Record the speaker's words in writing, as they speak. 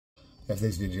if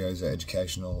these videos are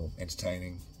educational,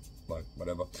 entertaining, like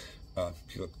whatever,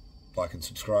 if you like and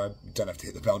subscribe. You don't have to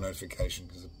hit the bell notification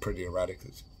because it's pretty erratic.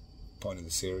 That's the point of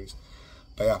the series.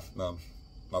 But yeah,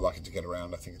 I like it to get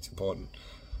around. I think it's important.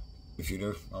 If you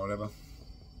do, or whatever,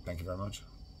 thank you very much.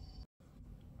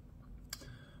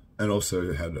 And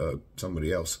also had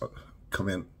somebody else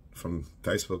comment from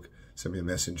Facebook, send me a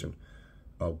message, and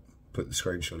I'll put the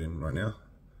screenshot in right now.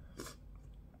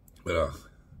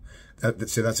 But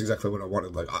see, that's exactly what I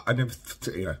wanted. Like, I never,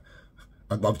 you know,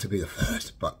 I'd love to be the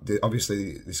first, but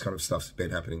obviously this kind of stuff's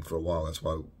been happening for a while. That's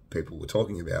why people were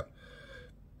talking about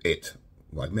it,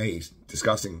 like me,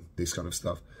 discussing this kind of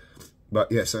stuff.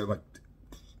 But yeah, so like,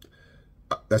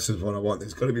 that's just what I want.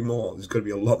 There's got to be more. There's got to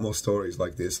be a lot more stories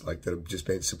like this, like that have just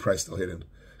been suppressed or hidden,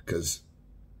 because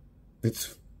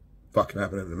it's fucking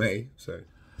happening to me. So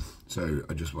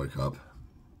I just woke up.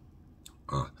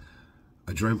 I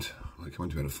dreamt, like I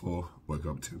went to bed at 4, woke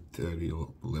up to 10:30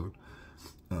 or 11.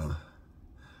 And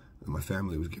my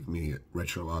family was giving me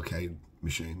retro arcade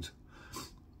machines,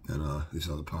 and this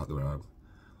other part where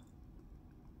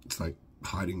it's like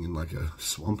hiding in like a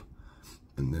swamp,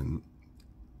 and then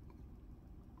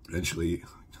eventually,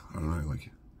 I don't know,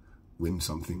 like win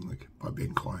something like by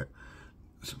being quiet.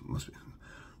 So it must be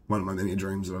one of my many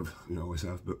dreams that I've always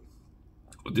have. But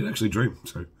I did actually dream,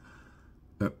 so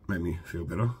that made me feel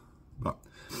better. But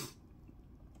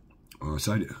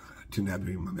so I didn't have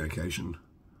any of my medication.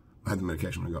 I had the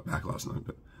medication when I got back last night,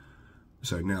 but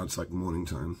so now it's like morning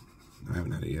time. I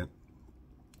haven't had it yet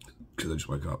because I just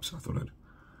woke up, so I thought I'd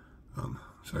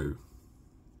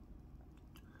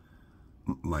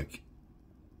like,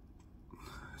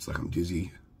 it's like I'm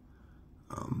dizzy,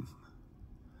 and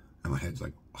my head's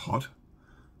like hot,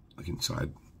 like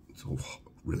inside it's all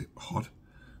really hot,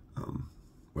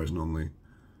 whereas normally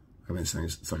I've been saying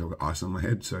it's like I've got ice on my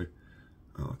head. So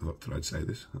I thought that I'd say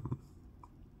this,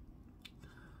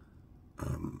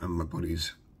 and my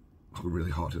body's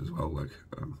really hot as well. Like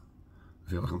I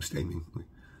feel like I'm steaming. Like,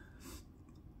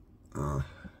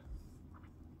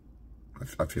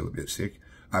 I feel a bit sick.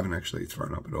 I haven't actually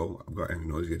thrown up at all. I've got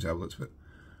anti-nausea tablets, but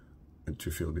I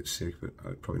do feel a bit sick. But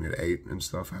I probably need to eat and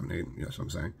stuff. I haven't eaten, that's what I'm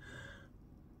saying.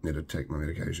 Need to take my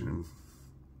medication and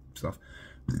stuff.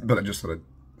 But I just thought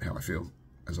how I feel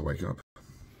as I wake up.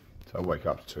 So I wake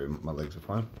up to my legs are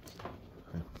fine.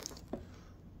 Okay.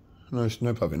 No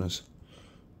puffiness.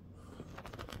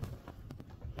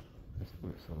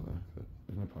 There's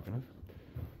no puffiness.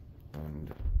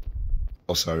 And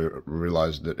also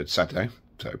realised that it's Saturday,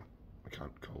 so I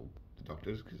can't call the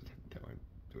doctors because they won't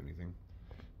do anything.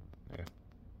 Yeah.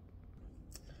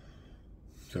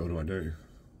 So what do?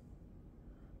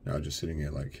 Now I'm just sitting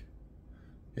here like,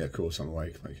 yeah, cool, so I'm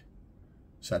awake, like,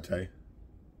 Saturday.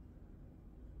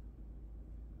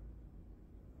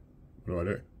 What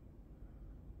do?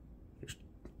 Just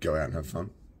go out and have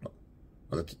fun? Well,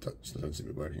 that doesn't seem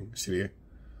to be working. Sit here.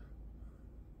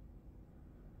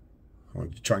 I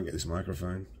want to try and get this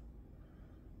microphone.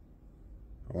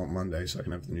 I want Monday so I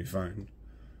can have the new phone.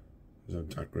 Because I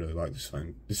don't really like this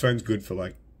phone. This phone's good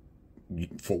for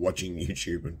for watching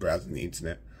YouTube and browsing the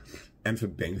internet, and for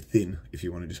being thin if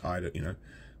you want to just hide it,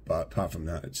 But apart from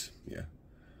that, it's, yeah,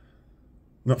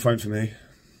 not a phone for me.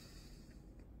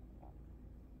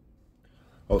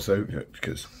 Also,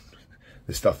 because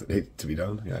there's stuff that needs to be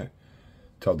done.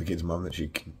 Told the kid's mum that she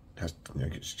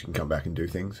can come back and do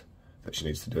things that she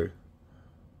needs to do.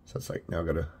 So it's like, now I've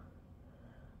got to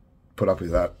put up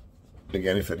with that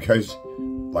again if it goes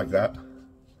like that.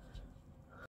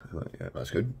 Yeah, that's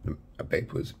good. A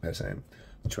beep was saying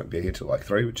which won't be here till like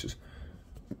 3, which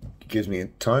gives me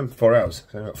time, 4 hours.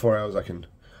 So in about 4 hours I can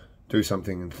do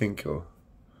something and think or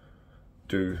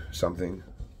do something.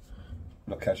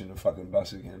 Not catching the fucking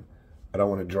bus again. I don't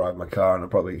want to drive my car,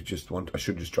 and I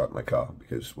should just drive my car,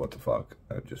 because what the fuck?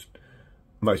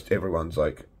 Most everyone's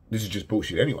like, this is just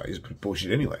bullshit anyway. It's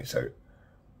bullshit anyway, so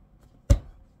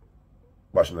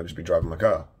why shouldn't I just be driving my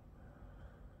car?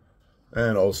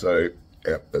 And also,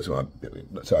 yeah, that's what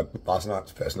so last night,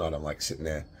 the first night, I'm like sitting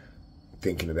there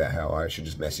thinking about how I should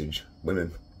just message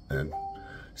women and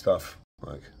stuff,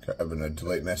 like having to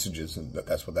delete messages, and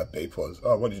that's what that beep was.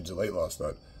 Oh, what did you delete last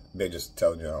night? Me just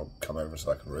telling you I'll come over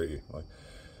so I can read you. Like,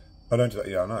 I don't do that.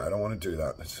 Yeah, I know. I don't want to do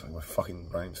that. It's like my fucking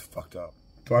brain's fucked up.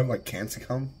 Do I have like cancer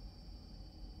come?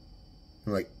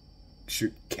 And, like,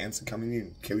 shoot cancer coming in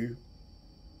and kill you?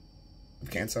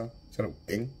 With cancer? Is that a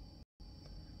thing?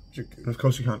 And of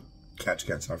course you can't catch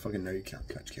cancer. I fucking know you can't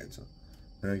catch cancer.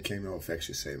 I know chemo affects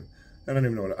your semen. I don't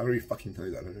even know what. I don't even fucking know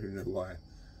that. I don't even know why.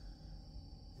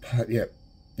 But yeah,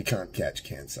 you can't catch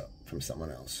cancer from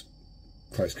someone else.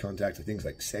 close contact with things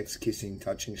like sex, kissing,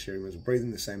 touching, sharing meals,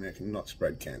 breathing the same air can not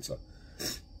spread cancer. You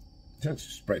don't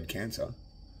spread cancer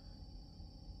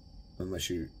unless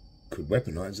you could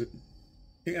weaponize it.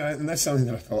 You know, and that's something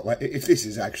that I thought, like, if this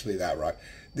is actually that right,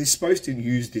 they're supposed to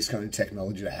use this kind of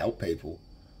technology to help people,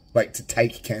 like to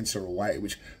take cancer away,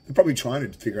 which they're probably trying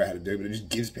to figure out how to do, but it just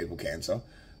gives people cancer.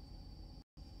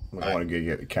 I want to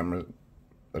get the camera,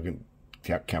 like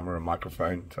a camera and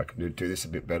microphone, so I can do this a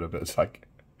bit better. But it's like,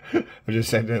 I just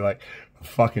said to her, like, I'm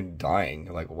fucking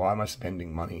dying. Like, why am I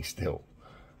spending money still?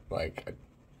 Like,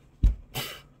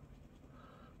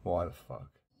 why the fuck?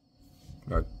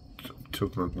 I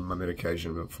took my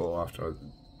medication before, after,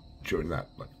 during that,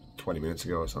 like 20 minutes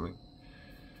ago or something.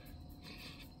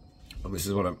 And this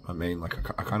is what I mean. Like,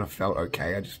 I kind of felt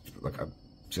okay. I just, like, I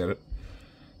said it.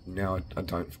 Now I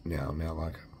don't. Now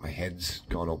like my head's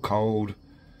gone all cold.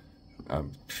 I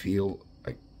feel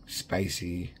like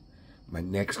spacey. My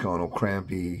neck's gone all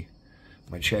crampy.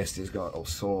 My chest has got all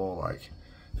sore. Like,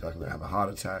 I feel like I'm gonna have a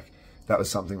heart attack. That was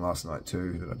something last night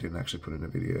too that I didn't actually put in a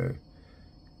video.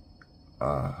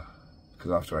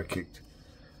 Because after I kicked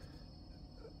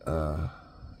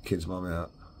kid's mum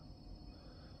out,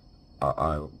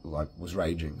 I like was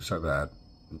raging so bad.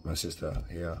 My sister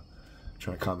here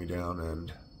trying to calm me down,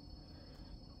 and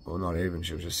well, not even,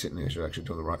 she was just sitting there. She was actually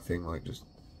doing the right thing, like just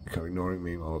kind of ignoring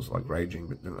me while I was like raging.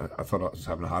 But then I thought I was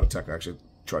having a heart attack. I actually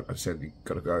I said, you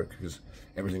gotta go, because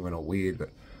everything went all weird. But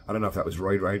I don't know if that was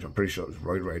roid rage. I'm pretty sure it was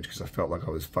roid rage, because I felt like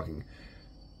I was fucking,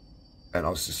 and I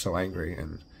was just so angry,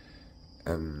 and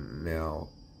now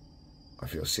I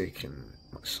feel sick and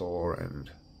sore,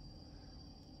 and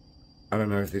I don't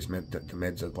know if this meant that the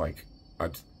meds are like, I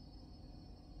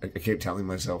keep telling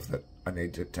myself that I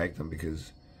need to take them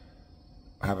because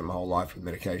I haven't my whole life with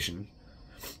medication.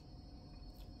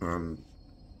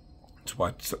 That's why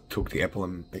I took the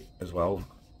Epilim as well,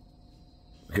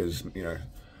 because, you know,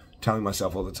 telling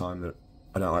myself all the time that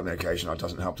I don't like medication, it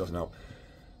doesn't help.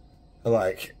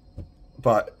 Like,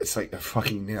 but it's like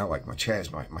fucking now, like my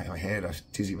chest, my head, I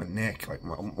dizzy, my neck, like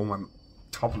all my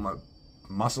top of my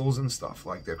muscles and stuff,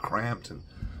 like they're cramped, and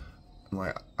I'm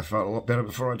like, I felt a lot better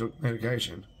before I took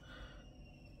medication.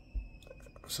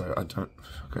 So I don't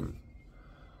fucking,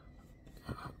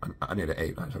 I need to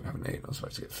eat. I haven't eaten. I'm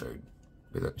supposed to get food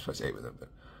with it. I'm supposed to eat with it, but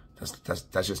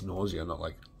that's just nausea, not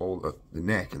like all the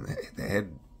neck and the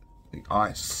head, the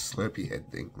eye slurpy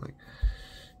head thing. Like,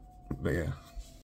 but yeah.